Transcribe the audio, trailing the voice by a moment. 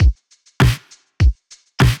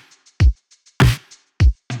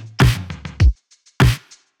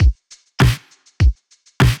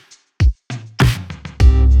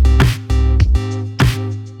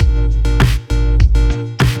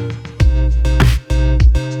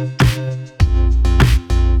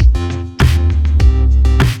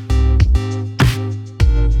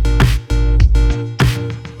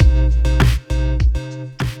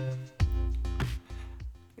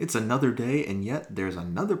another day, and yet there's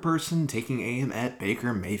another person taking aim at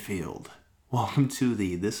Baker Mayfield. Welcome to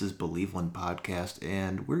the This is Believeland podcast,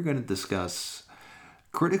 and we're going to discuss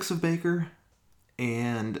critics of Baker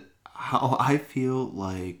and how I feel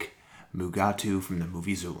like Mugatu from the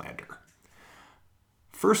movie Zoolander.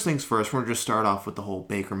 First things first, we're going to just start off with the whole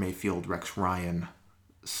Baker Mayfield, Rex Ryan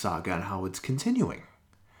saga and how it's continuing.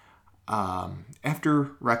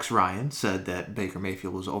 After Rex Ryan said that Baker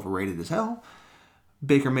Mayfield was overrated as hell,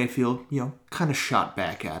 Baker Mayfield, kind of shot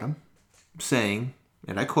back at him, saying,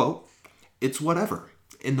 and I quote, "It's whatever.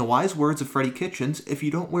 In the wise words of Freddie Kitchens, if you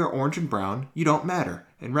don't wear orange and brown, you don't matter.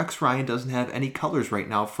 And Rex Ryan doesn't have any colors right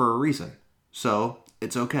now for a reason. So,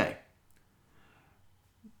 it's okay."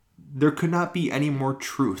 There could not be any more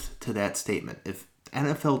truth to that statement. If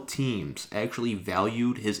NFL teams actually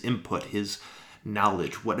valued his input, his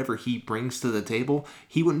knowledge, whatever he brings to the table,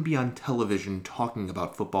 he wouldn't be on television talking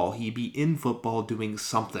about football. He'd be in football doing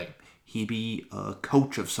something. He'd be a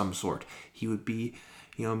coach of some sort. He would be,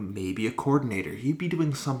 maybe a coordinator. He'd be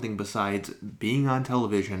doing something besides being on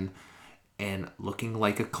television and looking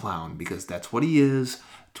like a clown, because that's what he is.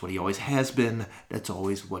 That's what he always has been. That's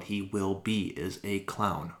always what he will be, is a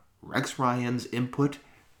clown. Rex Ryan's input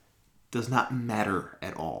does not matter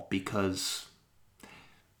at all because,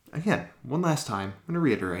 again, one last time, I'm going to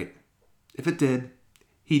reiterate, if it did,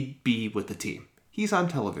 he'd be with the team. He's on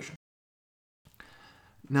television.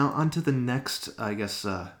 Now, on to the next,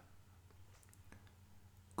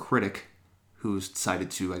 critic who's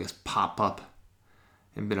decided to, pop up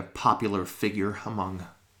and been a popular figure among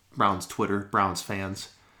Browns Twitter, Browns fans,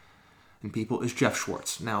 and people, is Jeff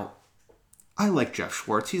Schwartz. Now, I like Jeff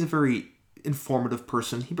Schwartz. He's a very informative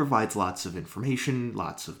person. He provides lots of information,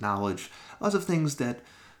 lots of knowledge, lots of things that,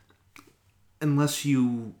 unless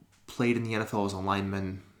you played in the NFL as a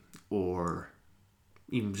lineman or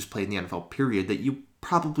even just played in the NFL period, that you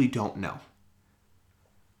probably don't know.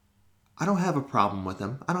 I don't have a problem with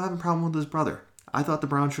him. I don't have a problem with his brother. I thought the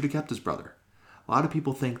Browns should have kept his brother. A lot of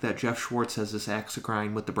people think that Jeff Schwartz has this axe to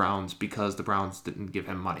grind with the Browns because the Browns didn't give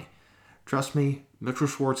him money. Trust me, Mitchell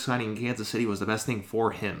Schwartz signing in Kansas City was the best thing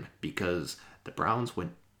for him because the Browns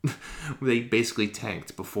they basically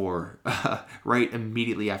tanked before, right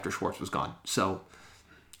immediately after Schwartz was gone. So,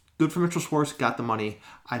 good for Mitchell Schwartz, got the money.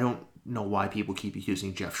 I don't know why people keep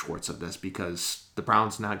accusing Jeff Schwartz of this, because the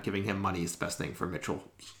Browns not giving him money is the best thing for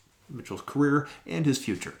Mitchell's career and his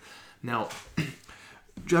future. Now,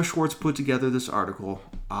 Jeff Schwartz put together this article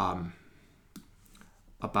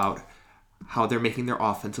about how they're making their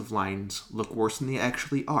offensive lines look worse than they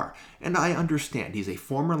actually are. And I understand. He's a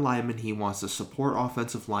former lineman. He wants to support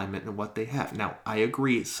offensive linemen and what they have. Now, I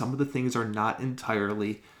agree, some of the things are not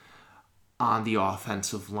entirely on the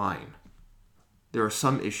offensive line. There are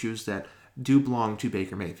some issues that do belong to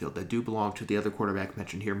Baker Mayfield, that do belong to the other quarterback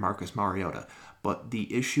mentioned here, Marcus Mariota. But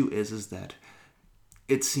the issue is that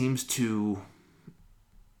it seems to,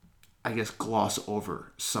 gloss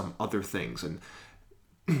over some other things and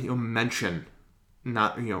mention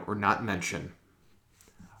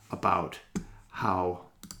about how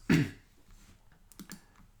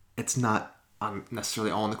it's not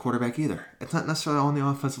necessarily all on the quarterback either. It's not necessarily all on the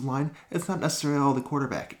offensive line. It's not necessarily all the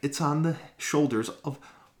quarterback. It's on the shoulders of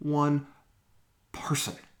one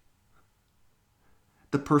person.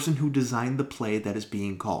 The person who designed the play that is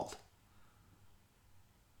being called.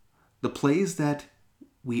 The plays that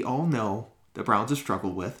we all know the Browns have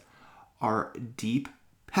struggled with are deep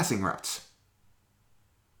passing routes.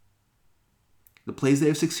 The plays they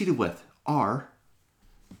have succeeded with are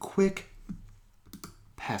quick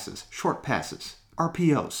passes, short passes,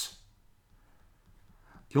 RPOs.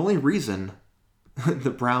 The only reason the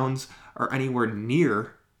Browns are anywhere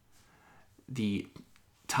near the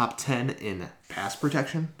top 10 in pass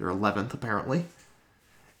protection, they're 11th apparently,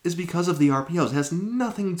 is because of the RPOs. It has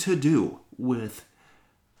nothing to do with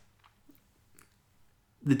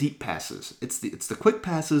the deep passes. It's the quick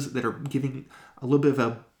passes that are giving a little bit of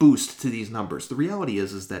a boost to these numbers. The reality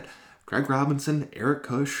is that Greg Robinson, Eric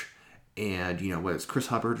Kush, and whether it's Chris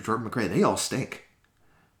Hubbard or Jordan McRae, they all stink.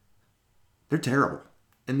 They're terrible.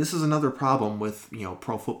 And this is another problem with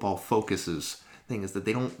Pro Football Focus's thing, is that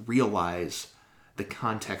they don't realize the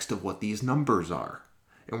context of what these numbers are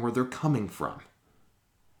and where they're coming from.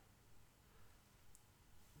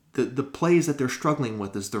 The plays that they're struggling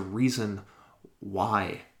with is the reason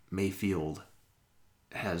why Mayfield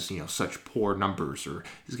has such poor numbers or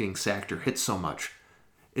is getting sacked or hit so much.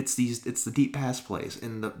 It's the deep pass plays,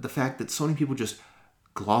 and the fact that so many people just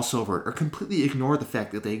gloss over it or completely ignore the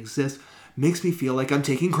fact that they exist makes me feel like I'm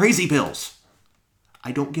taking crazy pills.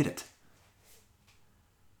 I don't get it.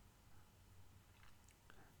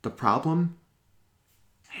 The problem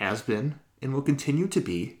has been and will continue to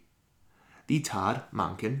be the Todd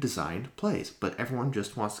Monken designed plays. But everyone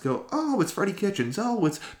just wants to go, oh, it's Freddie Kitchens. Oh,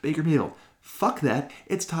 it's Baker Mayfield. Fuck that.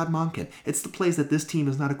 It's Todd Monken. It's the plays that this team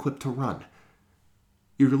is not equipped to run.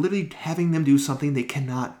 You're literally having them do something they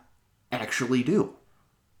cannot actually do.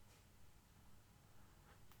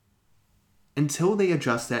 Until they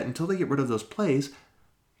adjust that, until they get rid of those plays,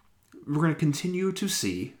 we're going to continue to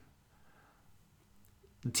see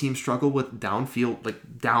the team struggle with downfield,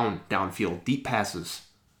 downfield, deep passes,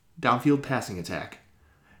 downfield passing attack.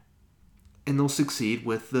 And they'll succeed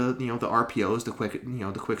with the RPOs,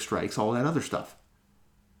 the quick strikes, all that other stuff.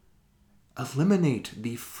 Eliminate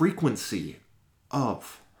the frequency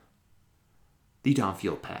of the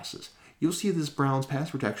downfield passes. You'll see this Browns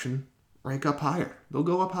pass protection rank up higher. They'll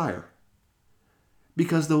go up higher.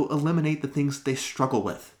 Because they'll eliminate the things they struggle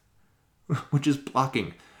with, which is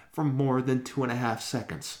blocking for more than 2.5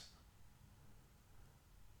 seconds.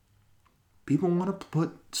 People want to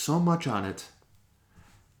put so much on it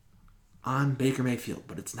on Baker Mayfield,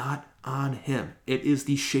 but it's not on him. It is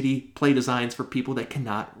the shitty play designs for people that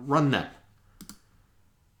cannot run them.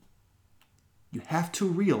 You have to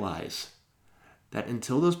realize that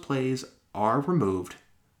until those plays are removed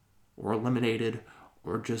or eliminated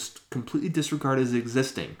or just completely disregarded as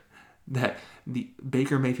existing, that the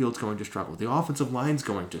Baker Mayfield's going to struggle. The offensive line's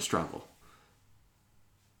going to struggle.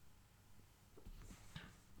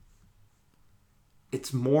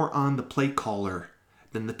 It's more on the play caller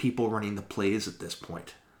than the people running the plays at this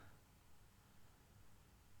point.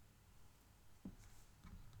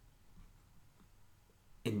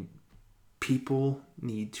 And people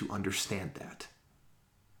need to understand that.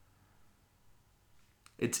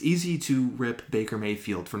 It's easy to rip Baker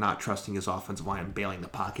Mayfield for not trusting his offensive line and bailing the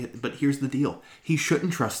pocket, but here's the deal. He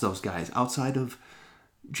shouldn't trust those guys. Outside of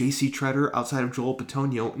J.C. Tretter, outside of Joel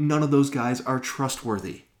Bitonio, none of those guys are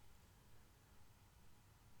trustworthy.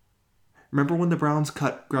 Remember when the Browns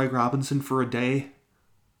cut Greg Robinson for a day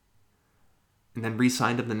and then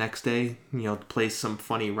re-signed him the next day, to play some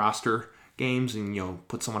funny roster games and,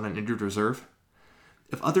 put someone on injured reserve?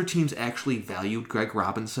 If other teams actually valued Greg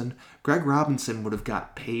Robinson would have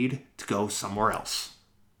got paid to go somewhere else.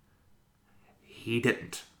 He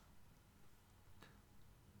didn't.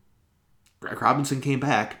 Greg Robinson came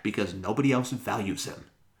back because nobody else values him.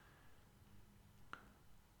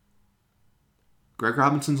 Greg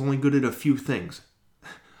Robinson's only good at a few things.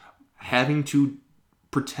 Having to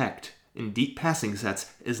protect in deep passing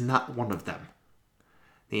sets is not one of them.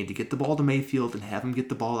 They need to get the ball to Mayfield and have him get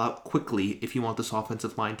the ball out quickly if you want this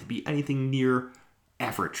offensive line to be anything near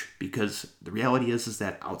average. Because the reality is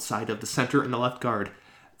that outside of the center and the left guard,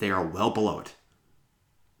 they are well below it.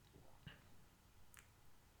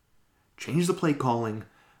 Change the play calling.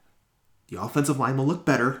 The offensive line will look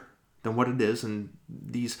better than what it is, and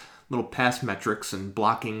these little pass metrics and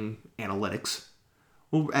blocking analytics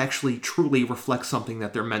will actually truly reflect something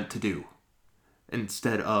that they're meant to do,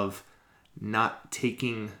 instead of not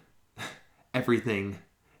taking everything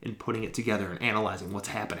and putting it together and analyzing what's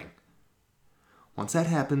happening. Once that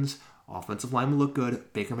happens, offensive line will look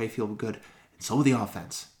good, Baker Mayfield will look good, and so will the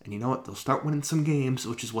offense. And you know what? They'll start winning some games,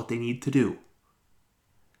 which is what they need to do.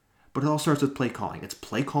 But it all starts with play calling. It's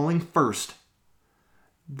play calling first,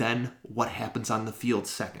 then what happens on the field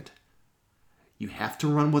second. You have to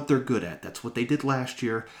run what they're good at. That's what they did last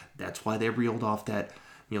year. That's why they reeled off that,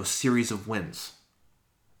 series of wins.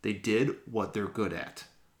 They did what they're good at.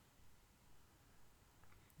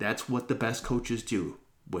 That's what the best coaches do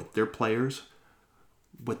with their players,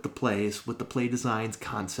 with the plays, with the play designs,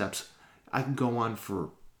 concepts. I can go on for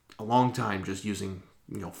a long time just using,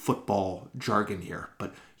 football jargon here,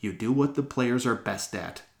 but you do what the players are best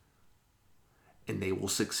at, and they will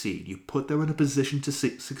succeed. You put them in a position to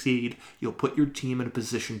succeed, you'll put your team in a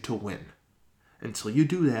position to win. Until you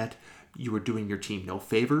do that, you are doing your team no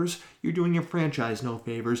favors, you're doing your franchise no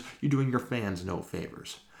favors, you're doing your fans no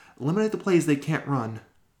favors. Eliminate the plays they can't run,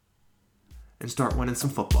 and start winning some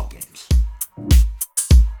football games.